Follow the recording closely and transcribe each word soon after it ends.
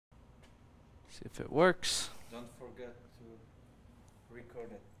See if it works. Don't forget to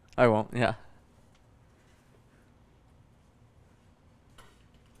record it. I won't, yeah.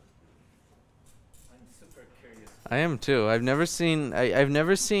 I'm super curious. I am too. I've never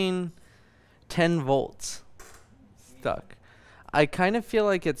seen 10 volts stuck. I kind of feel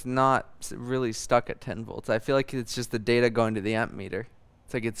like it's not really stuck at 10 volts. I feel like it's just the data going to the amp meter.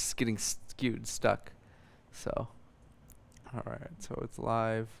 It's like it's getting skewed, stuck. So, alright, so it's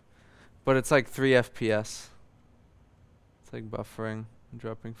live. But it's like 3 FPS. It's like buffering and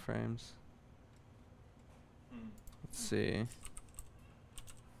dropping frames. Let's see.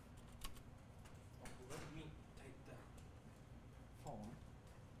 Let me take the phone.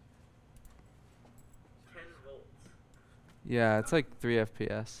 10 volts. Yeah, it's like 3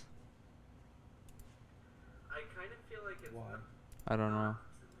 FPS. I kind of feel like it's Why? not I don't know.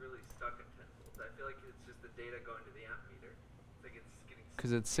 really stuck at 10 volts. I feel like it's just the data going to the amp meter. It's like it's getting.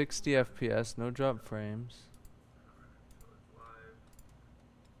 Because it's 60 FPS, no drop frames. So it's live.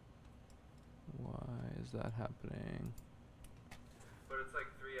 Why is that happening? But it's like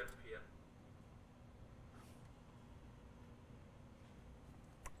 3 FPS.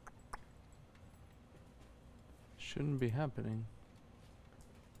 Shouldn't be happening.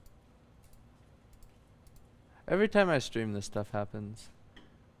 Every time I stream, this stuff happens.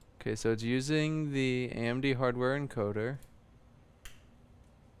 Okay, so it's using the AMD hardware encoder.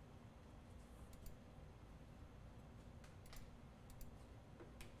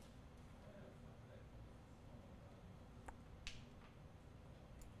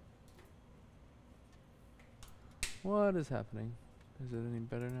 What is happening? Is it any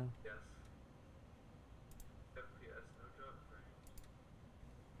better now? Yes. FPS, no drop frame.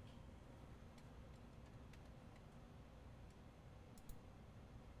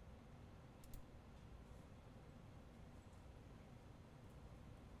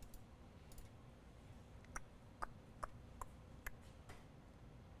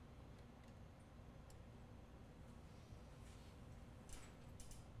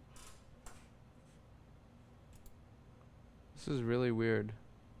 This is really weird.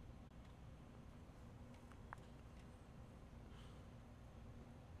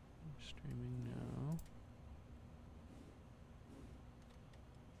 Streaming now.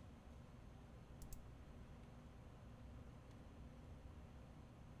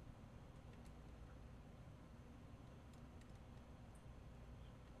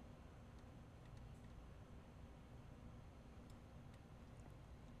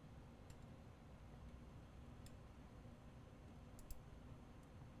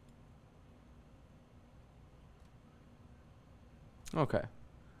 Okay.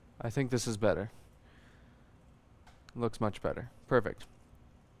 I think this is better. Looks much better. Perfect.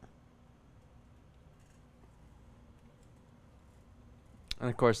 And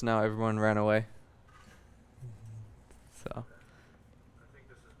of course now everyone ran away. So I think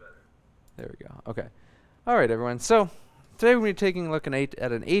this is better. there we go. Okay. Alright everyone. So today we're going to be taking a look at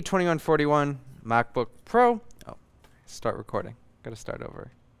an A2141 MacBook Pro. Oh, start recording. Gotta start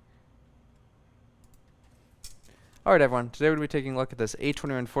over. Alright everyone, today we're going to be taking a look at this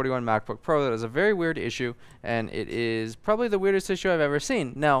A2141 MacBook Pro that has a very weird issue, and it is probably the weirdest issue I've ever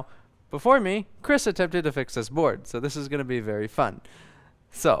seen. Now, before me, Chris attempted to fix this board, so this is going to be very fun.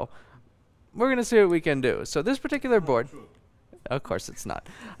 So, we're going to see what we can do. So this particular board, of course it's not.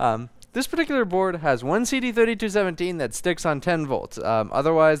 This particular board has one CD3217 that sticks on 10 volts.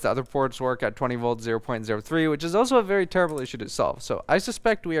 Otherwise, the other ports work at 20 volts, 0.03, which is also a very terrible issue to solve. So I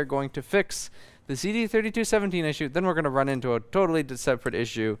suspect we are going to fix the CD3217 issue, then we're going to run into a totally separate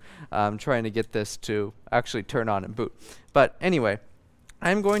issue trying to get this to actually turn on and boot. But anyway,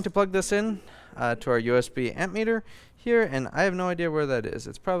 I'm going to plug this in to our USB amp meter here, and I have no idea where that is.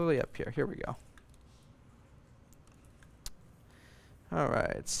 It's probably up here. Here we go.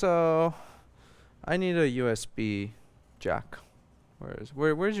 Alright, so I need a USB jack. Where's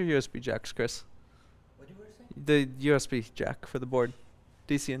your USB jacks, Chris? What do you say? The USB jack for the board.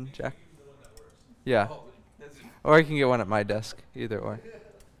 DC and jack. Yeah. Oh, that's it. Or I can get one at my desk. Either or.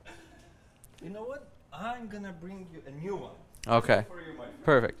 You know what? I'm gonna bring you a new one. Okay. For you, my friend.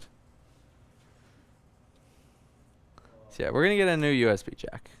 Perfect. So yeah, we're gonna get a new USB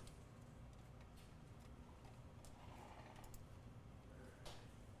jack.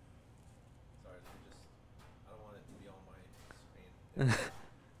 Sorry, I don't want it to be on my screen.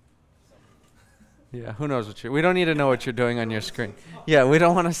 Yeah, who knows what we don't need to know what you're doing on your screen. Yeah, we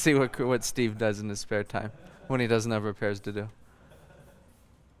don't want to see what Steve does in his spare time when he doesn't have repairs to do.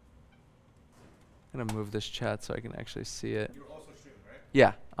 I'm gonna move this chat so I can actually see it. You're also streaming, right?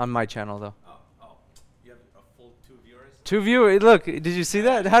 Yeah, on my channel though. Oh. You have a full 2 viewers? 2 viewers. Look, did you see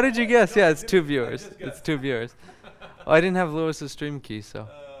that? How did you guess? No, Yeah, I it's 2 didn't. I viewers. just It's guessed. 2 viewers. Oh, I didn't have Lewis's stream key, so.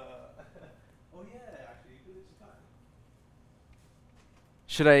 Oh yeah, actually, you could have just time.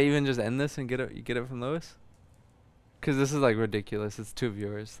 Should I even just end this and get it from Lewis? Because this is like ridiculous. It's 2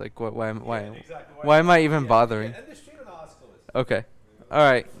 viewers. Like, what? Why Exactly. am I even bothering? Yeah, end the stream and I'll ask Lewis. Okay. All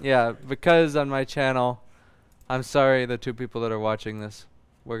right. Yeah, because on my channel, I'm sorry the 2 people that are watching this.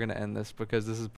 We're gonna end this because this is